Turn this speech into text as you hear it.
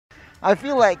I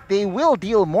feel like they will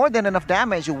deal more than enough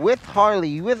damage with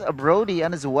Harley, with Brody,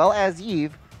 and as well as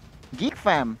Eve. Geek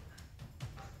Fam,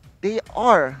 they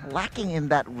are lacking in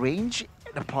that range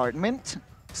department,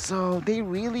 so they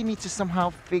really need to somehow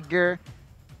figure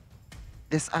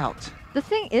this out. The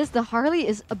thing is, the Harley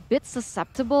is a bit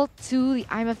susceptible to the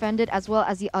I'm Offended as well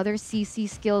as the other CC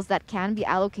skills that can be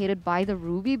allocated by the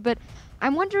Ruby, but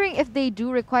I'm wondering if they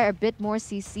do require a bit more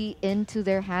CC into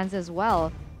their hands as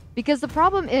well. Because the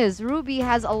problem is, Ruby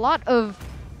has a lot of,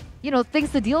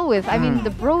 things to deal with. I mean, the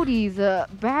Brody, the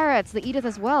Barretts, the Edith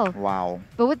as well. Wow.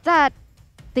 But with that,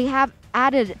 they have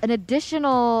added an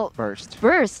additional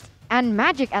burst and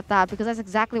magic at that, because that's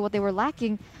exactly what they were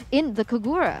lacking in the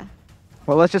Kagura.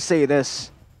 Well, let's just say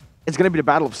this. It's going to be the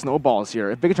battle of snowballs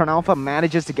here. If Bigetron Alpha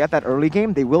manages to get that early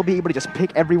game, they will be able to just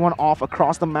pick everyone off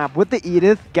across the map with the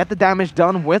Edith, get the damage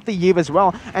done with the Eve as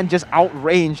well, and just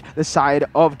outrange the side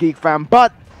of Geek Fam.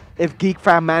 But if Geek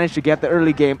Fam manage to get the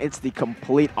early game, it's the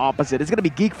complete opposite. It's going to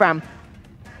be Geek Fam,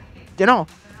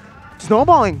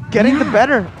 snowballing, getting the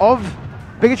better of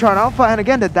Bigetron Alpha. And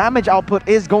again, the damage output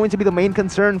is going to be the main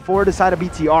concern for the side of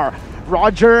BTR.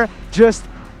 Roger just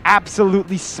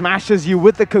absolutely smashes you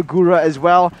with the Kagura as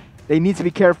well. They need to be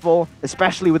careful,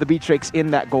 especially with the Beatrix in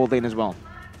that gold lane as well.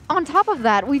 On top of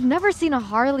that, we've never seen a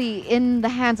Harley in the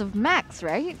hands of Max,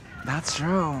 right? That's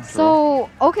true. So,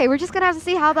 okay, we're just going to have to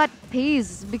see how that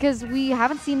pays, because we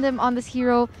haven't seen them on this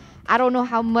hero. I don't know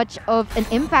how much of an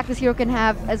impact this hero can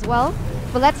have as well.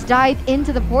 But let's dive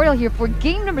into the portal here for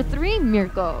game number 3,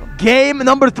 Mirko. Game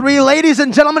number 3, ladies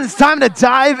and gentlemen. It's time to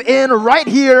dive in right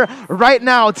here, right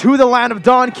now, to the land of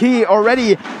Don Key.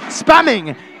 Already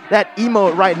spamming that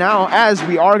emote right now, as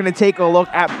we are going to take a look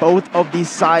at both of these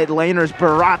side laners.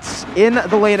 Barat's in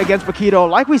the lane against Paquito.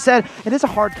 Like we said, it is a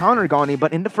hard counter, Gani,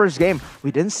 but in the first game,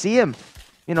 we didn't see him,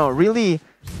 really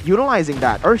utilizing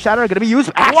that. Earth Shatter going to be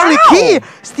used. Actually, Key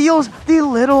steals the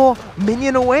little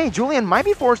minion away. Julian might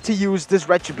be forced to use this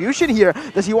Retribution here.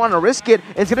 Does he want to risk it?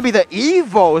 It's going to be the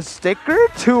Evo sticker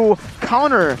to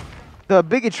counter the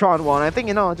Bigetron one. I think,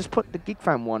 just put the Geek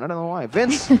Fam one. I don't know why.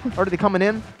 Vince already coming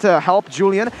in to help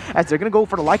Julian, as they're going to go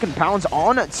for the Lycan Pounds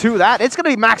on to that. It's going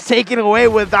to be Max taking it away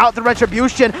without the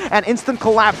Retribution, and instant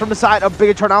collapse from the side of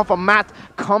Bigetron Alpha. Matt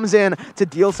comes in to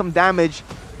deal some damage.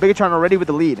 Bigetron already with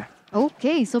the lead.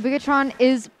 Okay, so Bigetron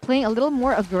is playing a little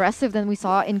more aggressive than we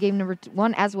saw in game number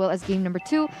 1 as well as game number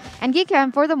 2. And Geek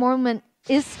Fam, for the moment,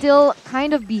 is still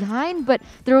kind of behind, but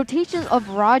the rotation of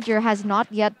Roger has not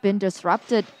yet been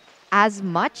disrupted as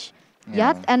much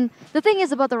yet. And the thing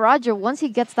is about the Roger, once he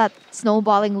gets that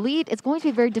snowballing lead, it's going to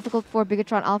be very difficult for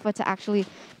Bigetron Alpha to actually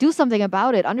do something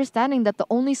about it, understanding that the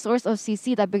only source of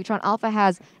CC that Bigetron Alpha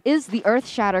has is the Earth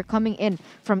Shatter coming in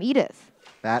from Edith.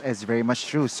 That is very much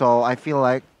true. So I feel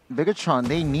like Bigetron,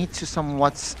 they need to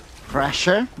somewhat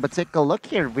pressure. But take a look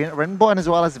here. Rainbow and as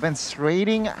well as Vince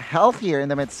trading health here in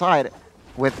the mid side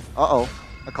with,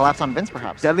 a collapse on Vince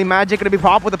perhaps. Deadly Magic going to be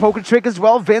popped with a poker trick as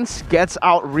well. Vince gets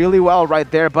out really well right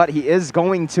there, but he is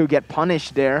going to get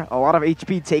punished there. A lot of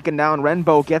HP taken down.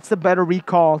 Rainbow gets the better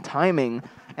recall timing.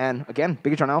 And again,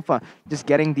 Bigetron Alpha just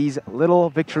getting these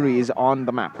little victories on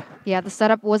the map. Yeah, the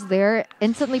setup was there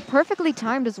instantly, perfectly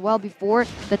timed as well before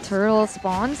the turtle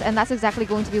spawns. And that's exactly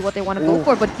going to be what they want to go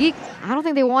for. But Geek, I don't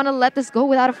think they want to let this go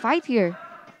without a fight here.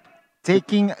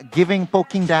 Giving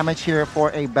poking damage here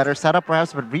for a better setup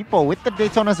perhaps, but Repo with the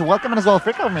Daytona's welcome and as well.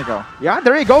 Frico, amigo. Yeah,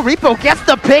 there you go. Repo gets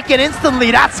the pick, and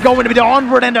instantly that's going to be the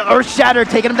onward and the Earth Shatter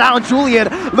taking him down. Julian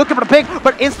looking for the pick,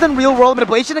 but instant real world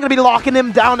manipulation are going to be locking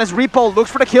him down as Repo looks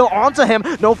for the kill onto him.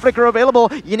 No flicker available.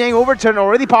 Yin-Yang overturn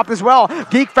already popped as well.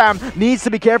 Geek Fam needs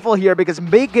to be careful here because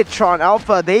Bigetron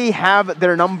Alpha, they have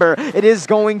their number. It is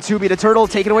going to be the turtle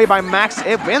taken away by Max.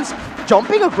 Vince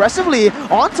jumping aggressively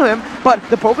onto him, but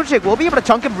the poker chick will be able to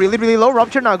chunk him really, really low.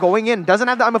 Rupture now going in. Doesn't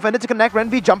have the I'm Offended to connect.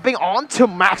 Renvi jumping onto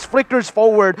Max. Flickers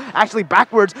forward, actually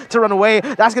backwards to run away.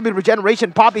 That's going to be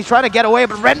regeneration. Poppy's trying to get away,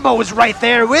 but Renbo is right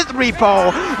there with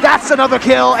Repo. That's another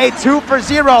kill. A 2 for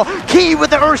 0. Key with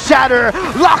the Earth Shatter.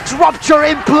 Locks Rupture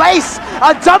in place.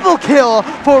 A double kill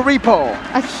for Repo.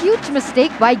 A huge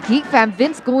mistake by Geek Fam.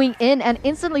 Vince going in, and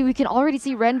instantly we can already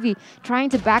see Renvi trying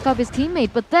to back up his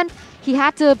teammate, but then he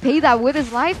had to pay that with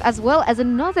his life, as well as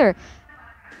another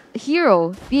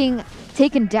hero being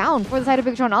taken down for the side of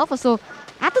Bigetron Alpha. So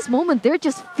at this moment, they're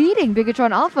just feeding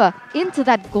Bigetron Alpha into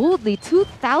that gold lead.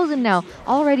 2,000 now,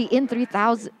 already in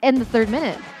 3,000 in the 3rd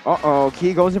minute. Uh-oh,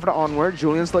 Key goes in for the onward.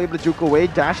 Julian's still able to juke away,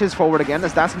 dashes forward again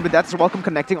as that's going to be Death's Welcome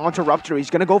connecting onto Rupture. He's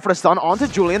going to go for the stun onto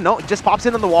Julian. No, it just pops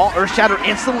in on the wall. Earth Shatter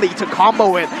instantly to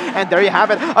combo it. And there you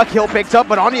have it, a kill picked up.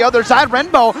 But on the other side,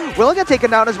 Renbo will get taken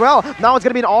down as well. Now it's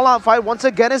going to be an all-out fight once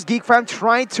again as Geek Fam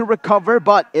trying to recover,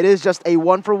 but it is just a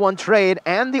 1-for-1 trade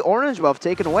and the orange buff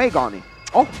taken away, Gani.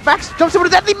 Oh, Max jumps over to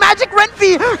Deadly Magic.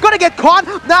 Renvi gonna get caught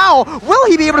now. Will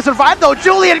he be able to survive though?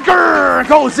 Julian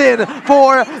goes in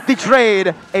for the trade.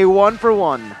 A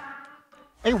 1-for-1.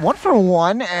 A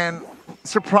 1-for-1, and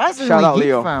surprisingly, Shout out Geek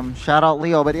Leo. Fam. Shout out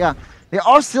Leo, but yeah, they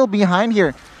are still behind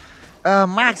here.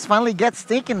 Max finally gets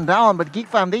taken down, but Geek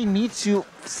Fam, they need to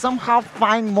somehow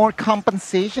find more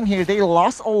compensation here. They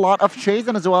lost a lot of trades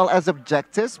and as well as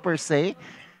objectives per se,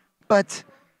 but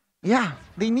yeah,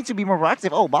 they need to be more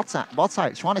active. Oh, bot side.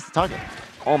 Schwan is the target.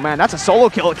 Oh man, that's a solo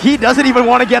kill. He doesn't even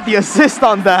want to get the assist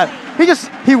on that.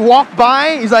 He walked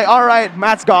by. He's like, all right,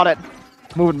 Matt's got it.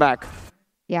 Moving back.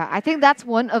 Yeah, I think that's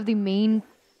one of the main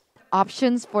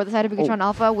options for the side of Bigetron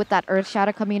Alpha with that Earth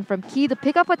Shadow coming in from Key. The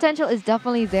pickup potential is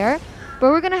definitely there,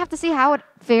 but we're going to have to see how it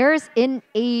fares in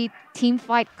a team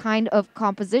fight kind of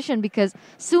composition because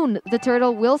soon the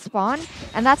turtle will spawn,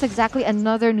 and that's exactly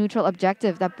another neutral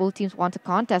objective that both teams want to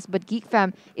contest. But Geek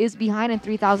Fam is behind in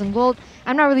 3,000 gold.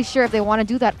 I'm not really sure if they want to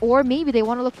do that, or maybe they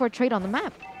want to look for a trade on the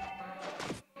map.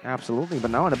 Absolutely,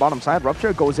 but now on the bottom side,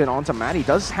 Rupture goes in onto Matt. He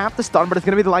does have the stun, but it's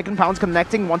going to be the Lycan Pounds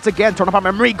connecting once again. Turn upon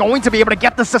Memory going to be able to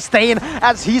get the sustain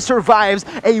as he survives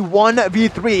a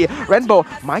 1v3.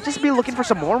 Renbo might just be looking for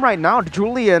some more right now.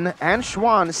 Julian and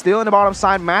Schwan still in the bottom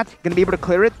side. Matt going to be able to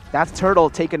clear it. That's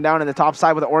Turtle taken down in the top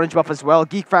side with the orange buff as well.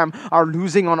 Geek Fam are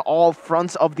losing on all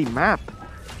fronts of the map.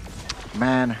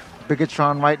 Man,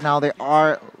 Bigetron right now, they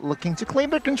are looking to claim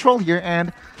their control here,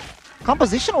 and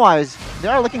composition-wise, they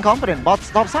are looking confident. Bot's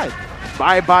top side.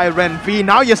 Bye-bye, Renvi.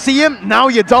 Now you see him, now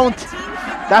you don't.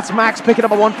 That's Max picking up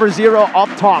a 1-for-0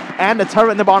 up top. And the turret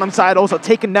in the bottom side also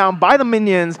taken down by the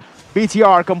minions.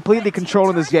 BTR completely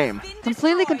controlling this game.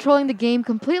 Completely controlling the game,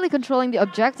 completely controlling the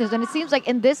objectives, and it seems like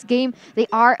in this game, they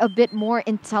are a bit more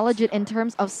intelligent in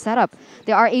terms of setup.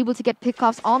 They are able to get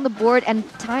pickoffs on the board and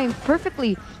time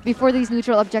perfectly before these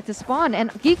neutral objectives spawn.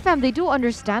 And Geek Fam, they do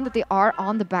understand that they are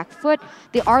on the back foot.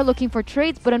 They are looking for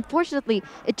trades, but unfortunately,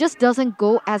 it just doesn't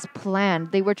go as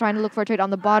planned. They were trying to look for a trade on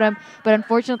the bottom, but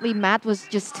unfortunately, Matt was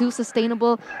just too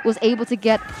sustainable, was able to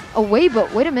get away.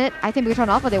 But wait a minute, I think Bigetron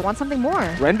Alpha, they want something more.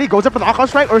 Renvi goes up for the knockout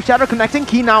strike. Earth Shatter connecting.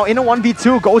 Key now in a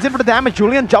 1v2. Goes in for the damage.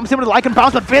 Julian jumps in with the Lycan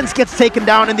Pounds, but Vince gets taken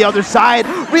down in the other side.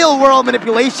 Real world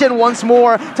manipulation once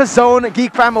more to zone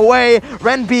Geek Fam away.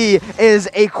 Renvi is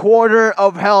a quarter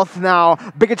of health now.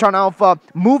 Bigetron Alpha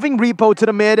moving Repo to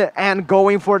the mid and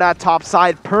going for that top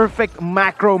side. Perfect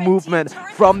macro movement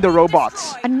from the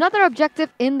robots. Another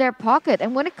objective in their pocket,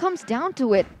 and when it comes down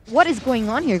to it, what is going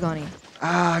on here, Gani?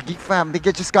 Geek Fam, they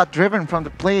just got driven from the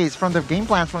plays, from the game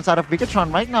plans from side of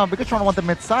Bigetron. Right now, Bigetron want the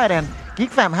mid side, and Geek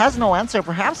Fam has no answer.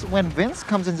 Perhaps when Vince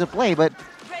comes into play, but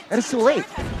it is too late.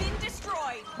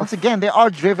 Once again, they are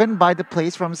driven by the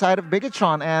plays from side of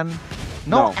Bigetron, and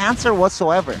no answer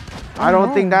whatsoever. I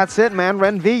don't think that's it, man.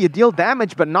 Renvi, you deal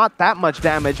damage, but not that much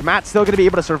damage. Matt's still going to be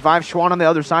able to survive. Schwan on the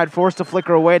other side, forced to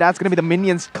flicker away. That's going to be the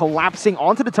minions collapsing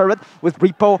onto the turret with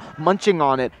Repo munching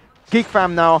on it. Geek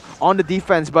Fam now on the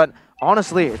defense, but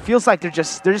honestly, it feels like they're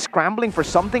just scrambling for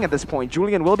something at this point.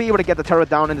 Julian will be able to get the turret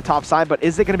down in the top side, but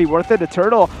is it going to be worth it? The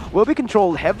turtle will be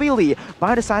controlled heavily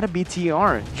by the side of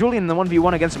BTR. Julian in the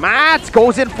 1v1 against Matt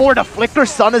goes in for the flicker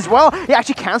stun as well. He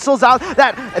actually cancels out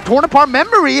that torn apart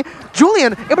memory.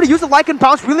 Julian able to use the Lycan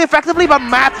Pounce really effectively, but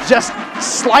Matt just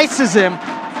slices him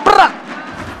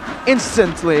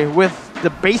instantly with the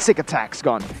basic attacks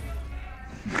gone.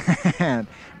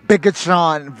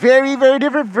 Bigetron, very, very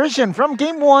different version from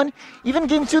Game 1. Even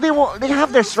Game 2, they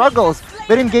have their struggles.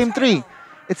 But in Game 3,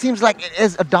 it seems like it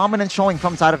is a dominant showing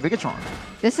from side of Bigetron.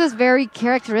 This is very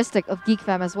characteristic of Geek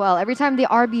Fam as well. Every time they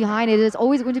are behind, it is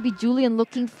always going to be Julian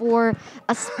looking for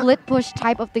a split push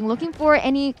type of thing, looking for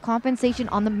any compensation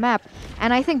on the map.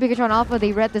 And I think Bigetron Alpha,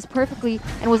 they read this perfectly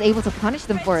and was able to punish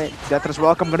them for it. Death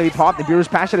Welcome going to be popped. The Beerus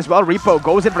Passion as well. Repo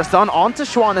goes in for a stun onto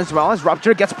Schwan as well as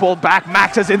Rupture gets pulled back.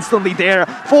 Max is instantly there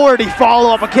for the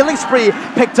follow-up. A killing spree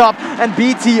picked up, and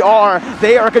BTR,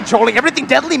 they are controlling everything.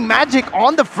 Deadly Magic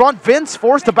on the front. Vince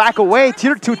forced to back away.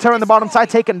 Tier 2 turret on the bottom side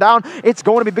taken down. It's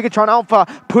going to be Bigetron Alpha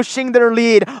pushing their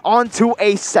lead onto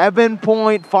a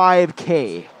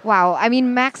 7.5K. Wow, I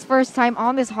mean, Mac's first time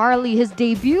on this Harley, his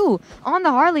debut on the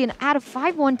Harley, and out of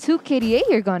 512 KDA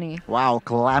here, Gunny. Wow,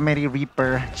 Calamity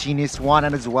Reaper, Genius 1,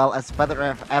 and as well as Feather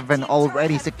F Evan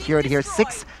already secured here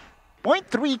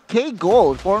 6.3k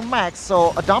gold for Max.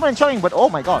 So a dominant showing, but oh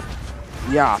my god.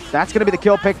 Yeah, that's going to be the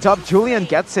kill picked up. Julian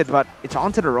gets it, but it's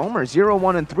onto the roamer. 0,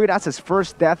 1, and 3. That's his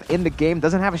first death in the game.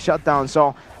 Doesn't have a shutdown,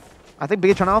 so I think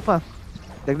Bigetron Alpha,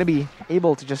 they're going to be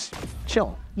able to just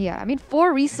chill. Yeah, I mean,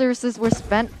 4 resources were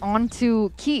spent onto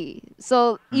Key.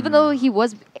 So even though he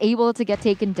was able to get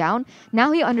taken down,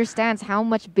 now he understands how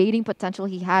much baiting potential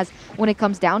he has when it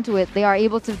comes down to it. They are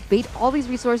able to bait all these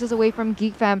resources away from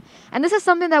Geek Fam. And this is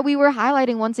something that we were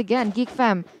highlighting once again. Geek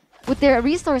Fam, with their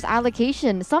resource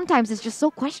allocation, sometimes it's just so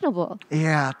questionable.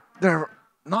 Yeah, they're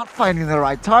not finding the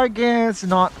right targets,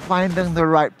 not finding the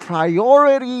right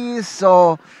priorities.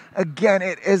 So again,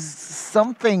 it is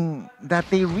something that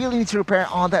they really need to repair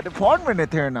on that department,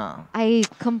 Eterna. I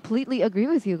completely agree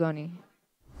with you, Goni.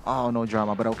 Oh, no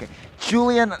drama, but okay.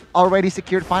 Julian already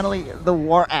secured finally the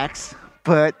War Axe.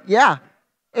 But yeah,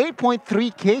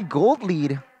 8.3k gold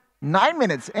lead, 9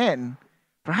 minutes in.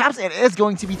 Perhaps it is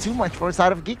going to be too much for the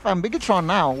side of Geek Fam. Bigetron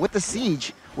now with the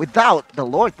siege, without the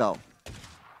Lord though.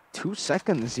 2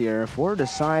 seconds here for the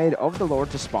side of the Lord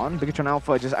to spawn. Bigetron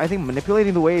Alpha just, I think,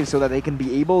 manipulating the waves so that they can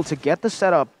be able to get the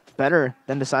setup better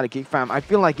than the side of Geek Fam. I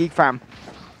feel like Geek Fam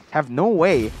have no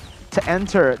way to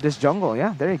enter this jungle.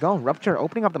 Yeah, there you go. Rupture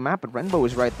opening up the map, but Rainbow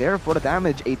is right there for the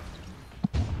damage.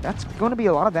 That's going to be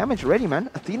a lot of damage already, man.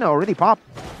 Athena already popped.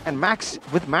 And Max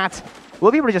with Matt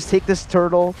will be able to just take this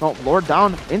turtle, Lord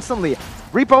down instantly.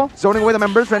 Repo zoning away the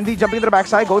members. Renzi jumping to the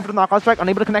backside, going for the knockout strike,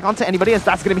 unable to connect onto anybody, as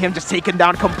that's going to be him just taken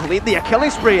down completely. A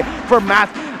killing spree for Matt.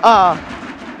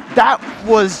 That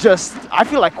was just, I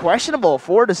feel like, questionable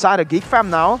for the side of Geek Fam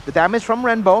now. The damage from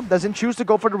Rainbow doesn't choose to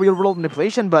go for the real world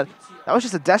manipulation, but that was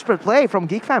just a desperate play from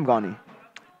Geek Fam, Goni.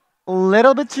 A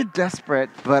little bit too desperate,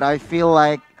 but I feel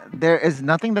like there is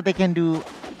nothing that they can do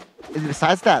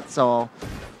besides that. So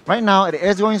right now, it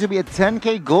is going to be a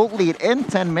 10k gold lead in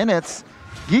 10 minutes.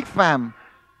 Geek Fam,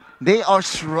 they are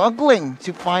struggling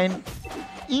to find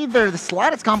either the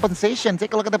slightest compensation.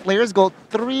 Take a look at the players' gold.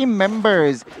 3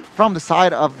 members from the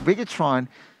side of Bigetron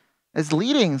is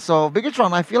leading. So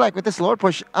Bigetron, I feel like with this Lord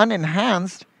push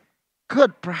unenhanced,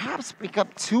 could perhaps pick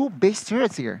up 2 base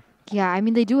turrets here. Yeah, I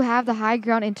mean, they do have the high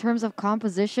ground in terms of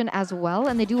composition as well,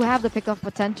 and they do have the pickup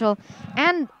potential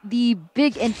and the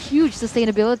big and huge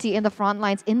sustainability in the front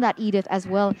lines in that Edith as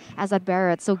well as that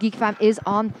Barrett. So Geek Fam is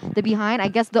on the behind. I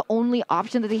guess the only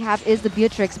option that they have is the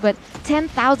Beatrix, but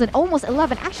 10,000, almost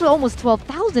 11, actually almost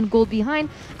 12,000 gold behind.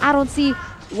 I don't see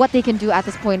what they can do at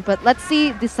this point, but let's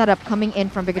see the setup coming in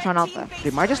from Bigetron Alpha.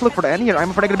 They might just look for the end here. I'm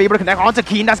afraid they're going to be able to connect onto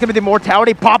Keen. That's going to be the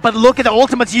Immortality pop, but look at the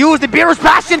ultimates used. The Beerus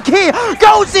Passion Key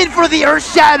goes in for the Earth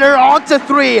Shatter onto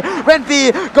 3.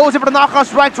 Renfi goes in for the knockout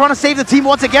strike, trying to save the team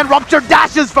once again. Rupture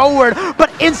dashes forward,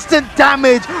 but instant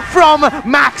damage from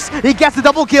Max. He gets the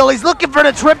double kill. He's looking for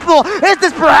the triple. Is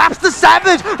this perhaps the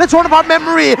Savage? The torn apart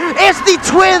memory. It's the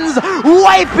twins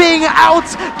wiping out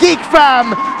Geek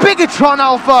Fam. Bigetron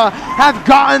Alpha have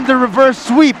gotten the reverse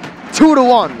sweep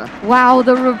 2-1. Wow,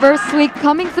 the reverse sweep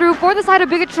coming through for the side of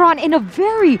Bigetron in a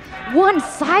very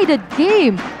one-sided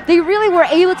game. They really were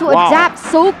able to adapt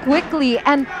so quickly,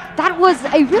 and that was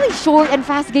a really short and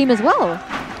fast game as well.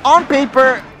 On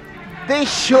paper, they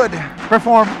should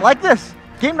perform like this.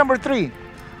 Game number 3.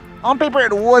 On paper,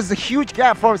 it was a huge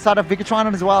gap for the side of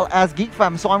Bigetron as well as Geek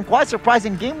Fam. So I'm quite surprised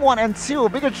in game 1 and 2,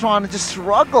 Bigetron just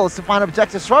struggles to find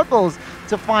objectives, struggles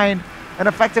to find an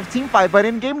effective team fight. But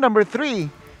in game number 3,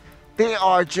 they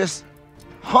are just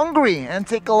hungry. And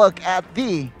take a look at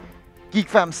the Geek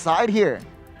Fam side here.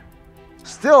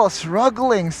 Still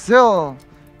struggling, still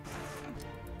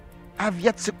have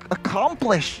yet to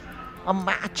accomplish a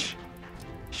match.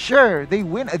 Sure, they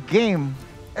win a game.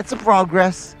 It's a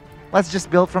progress. Let's just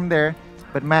build from there.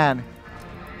 But man,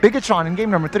 Bigetron in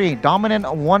game number 3,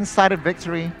 dominant one-sided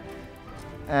victory.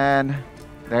 And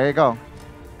there you go,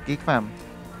 Geek Fam.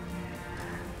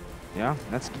 Yeah,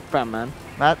 that's Geek Fam, man.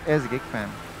 That is Geek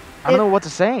Fam. I don't know what to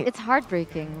say. It's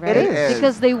heartbreaking, right? It is.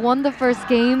 Because they won the first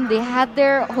game, they had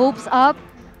their hopes up,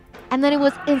 and then it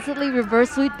was instantly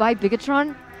reverse sweep by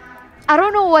Bigetron. I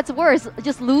don't know what's worse,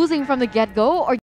 just losing from the get-go or